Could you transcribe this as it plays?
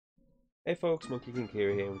Hey folks,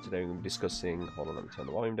 MonkeyKingHero here, and today we're going to be discussing, hold on, let me turn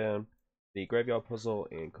the volume down, the graveyard puzzle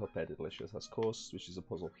in Cuphead, A Delicious Has Course, which is a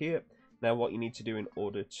puzzle here. Now what you need to do in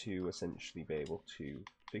order to essentially be able to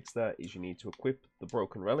fix that is you need to equip the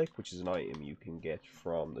broken relic, which is an item you can get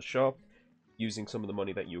from the shop, using some of the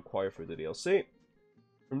money that you acquire through the DLC.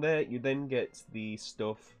 From there, you then get the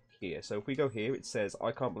stuff here. So if we go here, it says,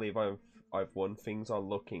 I can't believe I've won, things are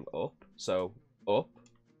looking up. So, up.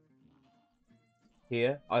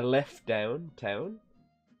 Here, I left down town.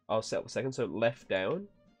 I'll set up a second. So left down,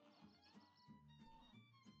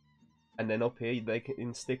 and then up here they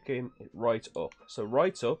can stick in right up. So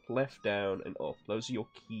right up, left down, and up. Those are your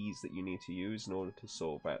keys that you need to use in order to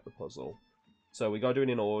solve out the puzzle. So we gotta do it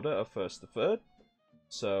in order of first to third.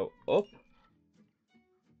 So up,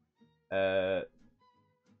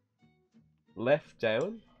 left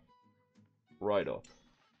down, right up,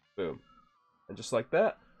 boom, and just like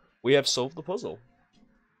that, we have solved the puzzle.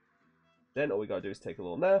 Then all we gotta do is take a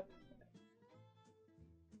little nap.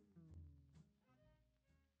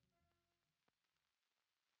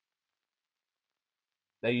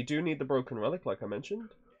 Now you do need the broken relic, like I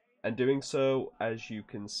mentioned, and doing so, as you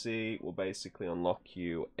can see, will basically unlock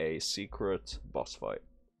you a secret boss fight.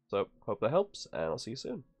 So, hope that helps, and I'll see you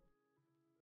soon.